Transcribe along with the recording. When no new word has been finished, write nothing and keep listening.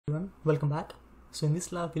Everyone, welcome back. So in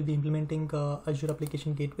this lab we'll be implementing Azure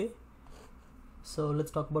Application Gateway. So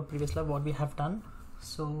let's talk about previous lab, what we have done.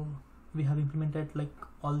 So we have implemented like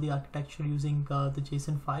all the architecture using the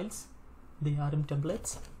JSON files, the ARM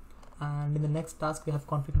templates, and in the next task we have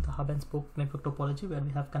configured the hub and spoke network topology where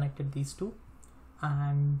we have connected these two,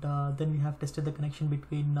 and then we have tested the connection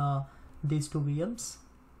between these two VMs,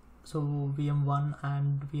 so VM1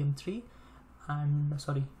 and VM3, and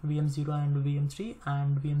VM0 and VM3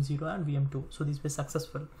 and VM0 and VM2. So these were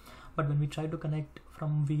successful, but when we tried to connect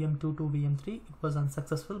from VM2 to VM3, it was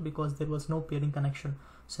unsuccessful because there was no peering connection.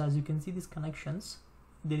 So as you can see, these connections,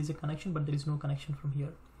 there is a connection but there is no connection from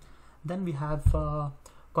here. Then we have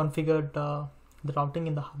configured the routing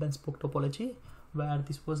in the hub and spoke topology where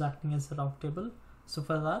this was acting as a route table. So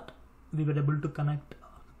for that we were able to connect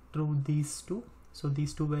through these two. So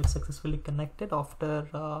these two were successfully connected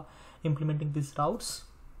after implementing these routes,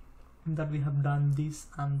 that we have done this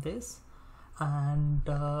and this. And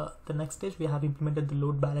the next stage we have implemented the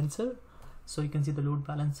load balancer. So you can see the load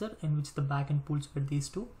balancer in which the backend pools were these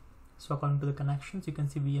two. So according to the connections you can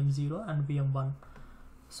see VM0 and VM1.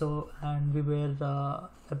 So and we were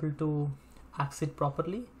able to access it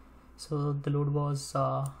properly. So the load was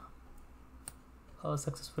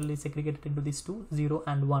successfully segregated into these two, 0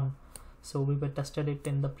 and 1. So we were tested it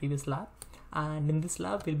in the previous lab, and in this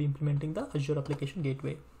lab we'll be implementing the Azure Application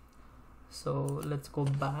Gateway. So let's go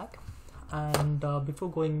back, and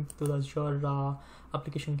before going to the Azure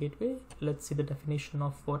Application Gateway, let's see the definition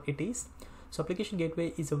of what it is. So Application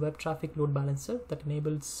Gateway is a web traffic load balancer that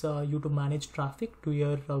enables you to manage traffic to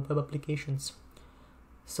your web applications.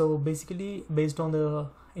 So basically, based on the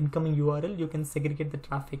incoming URL, you can segregate the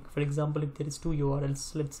traffic. For example, if there is two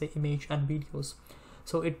URLs, let's say image and videos,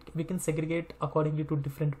 so we can segregate accordingly to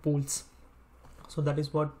different pools. So that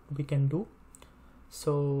is what we can do.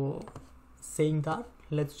 So saying that,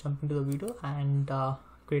 let's jump into the video and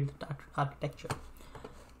create the architecture.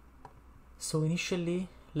 So initially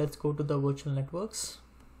let's go to the virtual networks.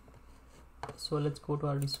 So let's go to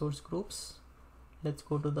our resource groups, let's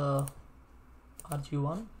go to the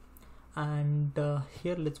RG1, and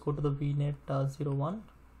here let's go to the VNet 01.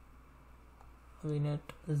 VNet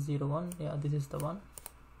 01, yeah, this is the one.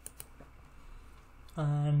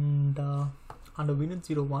 And under VNet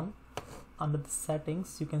 01, under the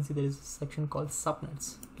settings, you can see there is a section called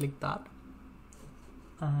subnets. Click that,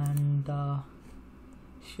 and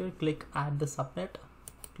here click add the subnet.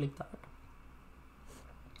 Click that,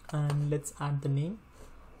 and let's add the name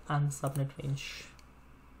and the subnet range.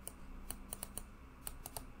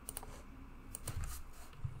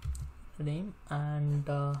 Name and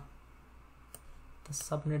the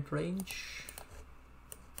subnet range.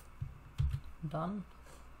 Done,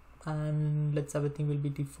 and let's everything will be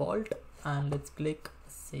default, and let's click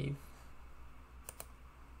save.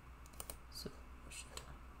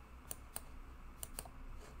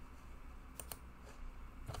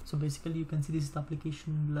 So basically you can see this is the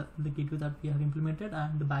application, the gateway that we have implemented,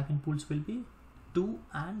 and the backend pools will be 2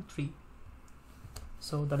 and 3.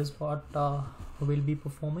 So that is what we'll be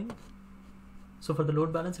performing. So for the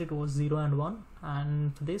load balancer it was 0 and 1,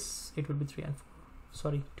 and for this it will be 3 and 4.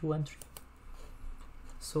 Sorry, 2 and 3.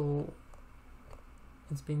 So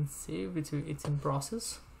it's been saved, it's in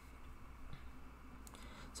process.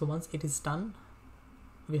 So once it is done,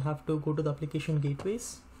 we have to go to the application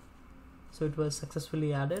gateways. So it was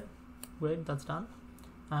successfully added. Great, that's done.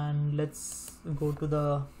 And let's go to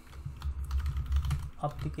the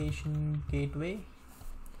application gateway.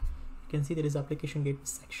 You can see there is application gateway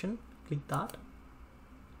section. Click that.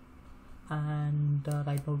 And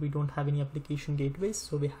right now we don't have any application gateways,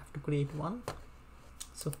 so we have to create one.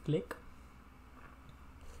 So click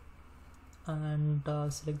and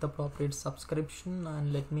select the appropriate subscription,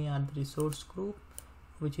 and let me add the resource group,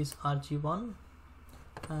 which is RG1,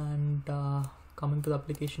 and coming to the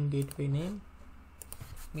application gateway name,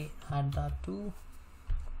 we add that too,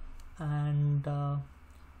 and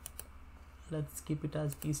let's keep it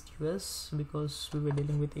as East US because we were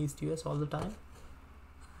dealing with East US all the time,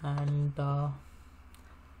 and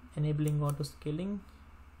enabling auto scaling,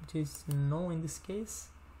 which is no in this case,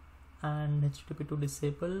 and HTTP2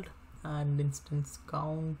 disabled, and instance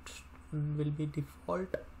count will be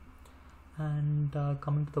default, and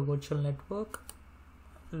coming to the virtual network,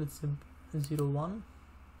 let's say 01.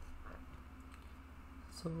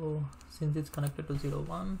 So since it's connected to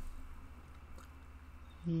 01,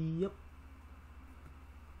 yep,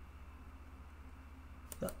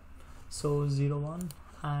 yeah, so 01,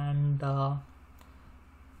 and the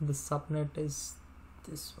subnet is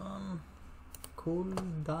this one. Cool,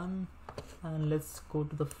 done. And let's go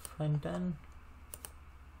to the front end,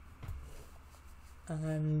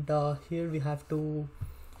 and here we have to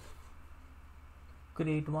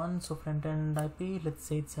create one. So front end IP, let's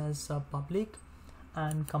say it says public,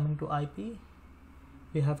 and coming to IP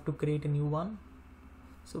we have to create a new one.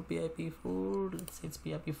 So PIP4, let's say it's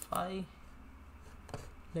PIP5.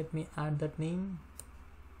 Let me add that name,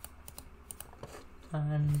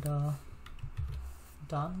 and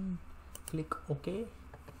done. Click OK.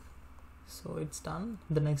 So it's done.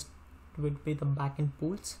 The next would be the backend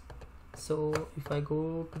pools. So if I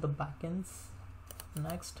go to the backends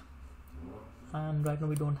next, and right now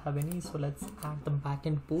we don't have any, so let's add the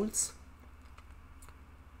backend pools.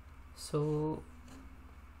 So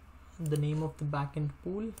the name of the backend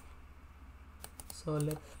pool, so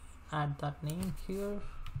let's add that name here,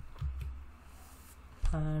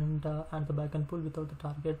 and add the backend pool without the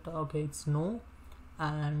target. Okay, it's no,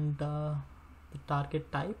 and the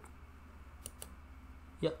target type,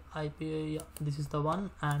 yeah, IP, yeah, this is the one.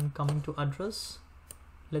 And coming to address,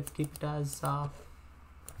 let's keep it as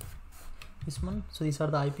this one. So these are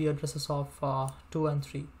the IP addresses of 2 and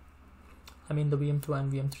 3, I mean the VM2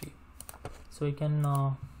 and VM3. So you can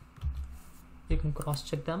cross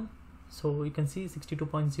check them. So you can see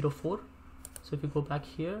 62.04. So if you go back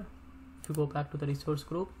here, if you go back to the resource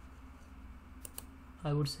group,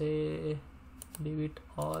 I would say leave it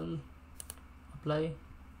all, apply.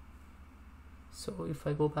 So if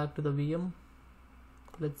I go back to the VM,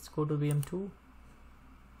 let's go to VM2,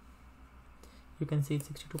 you can see it's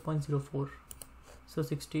 62.04. So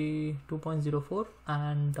 62.04,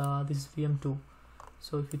 and this is VM2.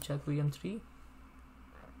 So if you check VM3,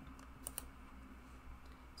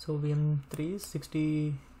 so VM3 is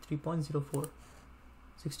 63.04,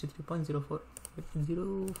 63.04,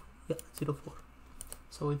 04.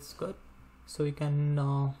 So it's good. So you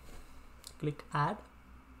can click add.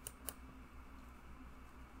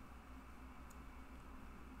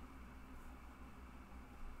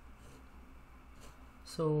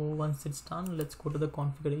 So once it's done, let's go to the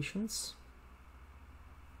configurations,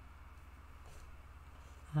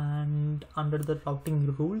 and under the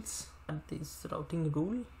routing rules, add this routing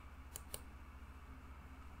rule,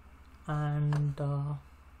 and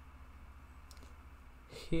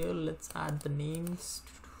here let's add the names,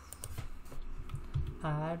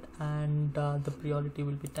 add, and the priority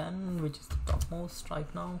will be 10, which is the topmost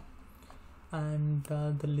right now, and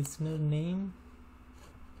the listener name,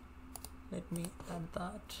 let me add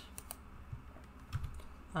that,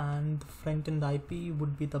 and the front end IP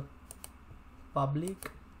would be the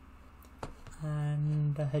public,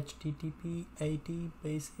 and HTTP 80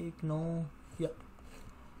 basic, no, yeah,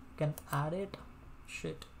 you can add it.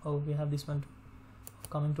 Shit, oh, we have this one too.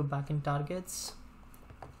 Coming to backend targets,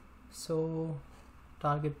 so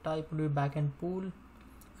target type would be backend pool,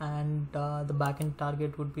 and the backend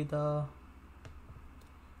target would be the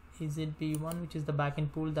is it B1, which is the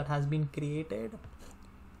backend pool that has been created,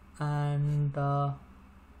 and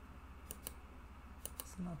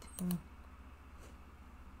it's nothing.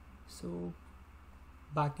 So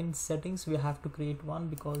backend settings, we have to create one,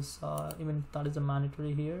 because even that is a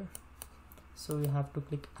mandatory here. So you have to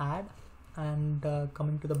click add, and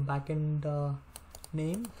coming to the backend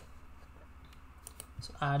name,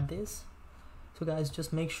 so add this. So guys,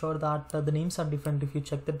 just make sure that the names are different. If you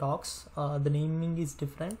check the docs, the naming is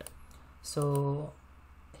different. So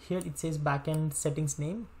here it says backend settings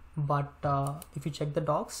name, but if you check the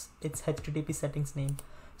docs, it's HTTP settings name.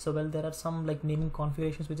 So well, there are some like naming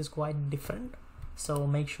configurations which is quite different. So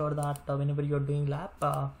make sure that whenever you're doing lab,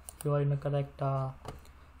 you are in a correct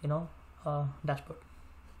dashboard.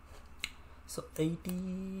 So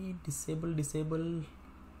 80 disable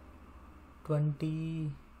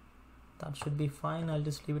 20, that should be fine. I'll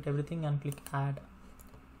just leave it everything and click add.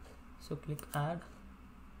 So click add.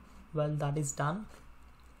 Well, that is done.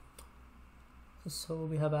 So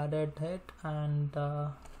we have added it, and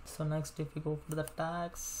so next, if you go for the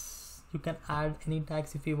tags, you can add any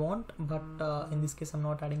tags if you want, but in this case I'm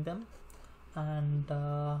not adding them. And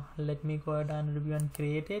let me go ahead and review and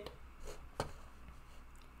create it.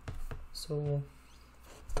 So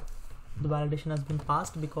the validation has been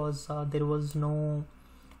passed, because there was no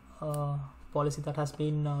policy that has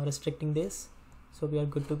been restricting this. So we are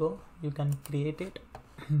good to go. You can create it.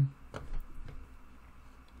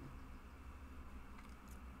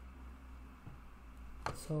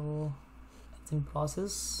 So it's in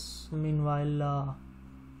process. Meanwhile,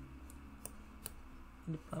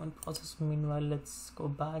 deployment process. Meanwhile, let's go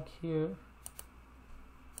back here.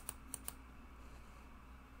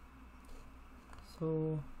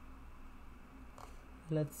 So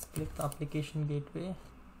let's click the application gateway.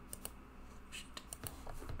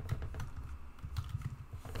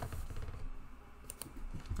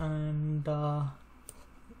 And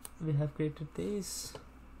we have created this.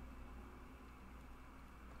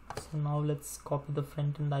 So now let's copy the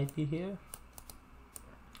front end IP here.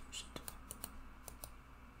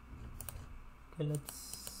 Okay,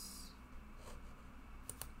 let's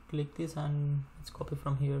click this and let's copy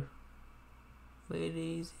from here. Where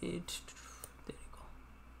is it? There you go.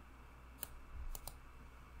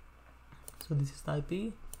 So this is the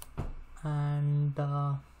IP, and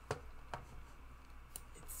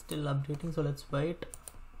it's still updating, so let's wait.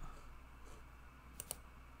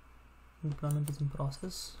 Deployment is in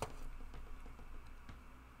process.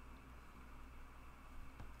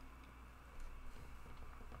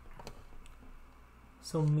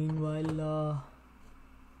 So meanwhile,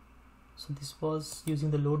 so this was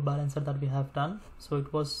using the load balancer that we have done. So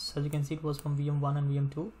it was, as you can see, it was from VM1 and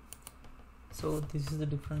VM2. So this is the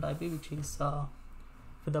different IP, which is for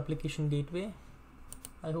the application gateway.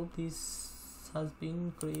 I hope this has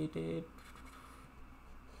been created.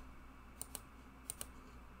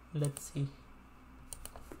 Let's see.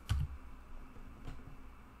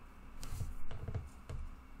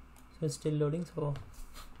 So it's still loading, so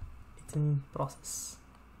it's in process.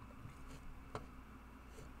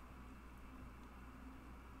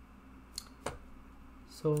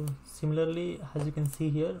 So similarly, as you can see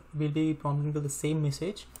here, we'll be prompting to the same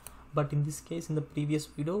message, but in this case, in the previous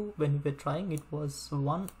video when we were trying, it was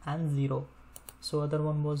 1 and 0. So other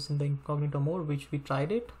one was in the incognito mode, which we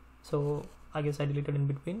tried it. So I guess I deleted in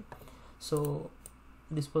between. So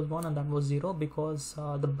this was 1 and that was 0 because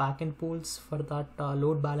the backend pools for that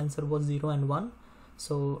load balancer was 0 and 1.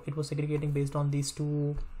 So it was segregating based on these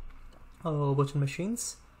two virtual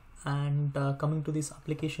machines. And coming to this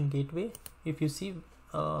application gateway, if you see,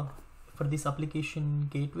 for this application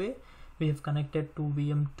gateway, we have connected to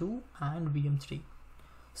VM2 and VM3.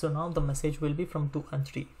 So now the message will be from 2 and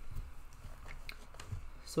 3.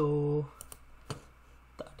 So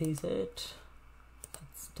that is it.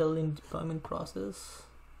 It's still in deployment process.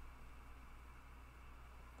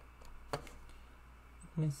 It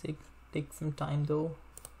may take some time though.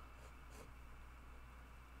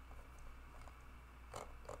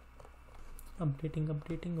 Updating,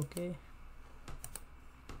 okay.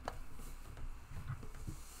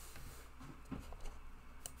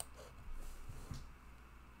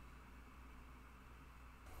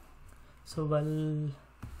 So well,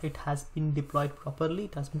 it has been deployed properly,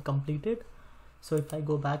 it has been completed. So if I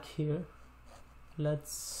go back here,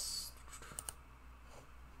 let's,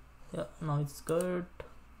 yeah, now it's good.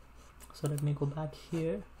 So let me go back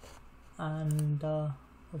here and oh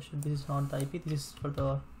shit, this is not the IP, this is for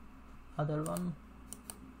the other one.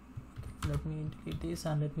 Let me delete this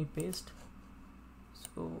and let me paste.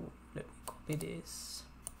 So let me copy this,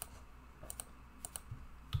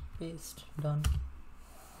 paste, done.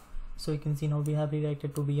 So you can see now we have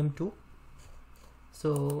redirected to VM2.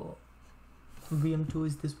 So VM2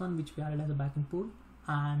 is this one which we added as a backend pool,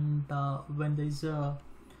 and when there is a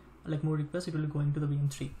like more request, it will go into the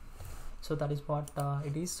VM3. So that is what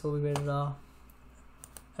it is. So we were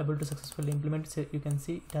able to successfully implement it. So you can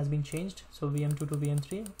see it has been changed. So VM2 to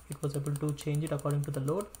VM3, it was able to change it according to the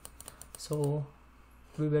load. So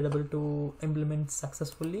we were able to implement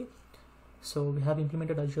successfully. So we have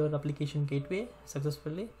implemented Azure Application Gateway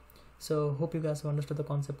successfully. So hope you guys have understood the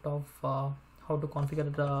concept of how to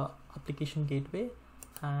configure the application gateway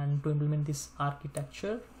and to implement this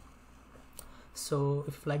architecture. So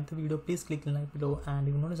if you like the video, please click the like below, and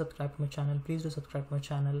if you want to subscribe to my channel, please do subscribe to my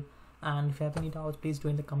channel. And if you have any doubts, please do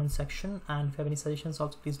in the comment section, and if you have any suggestions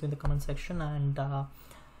also, please do in the comment section, and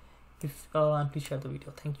please share the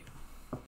video. Thank you.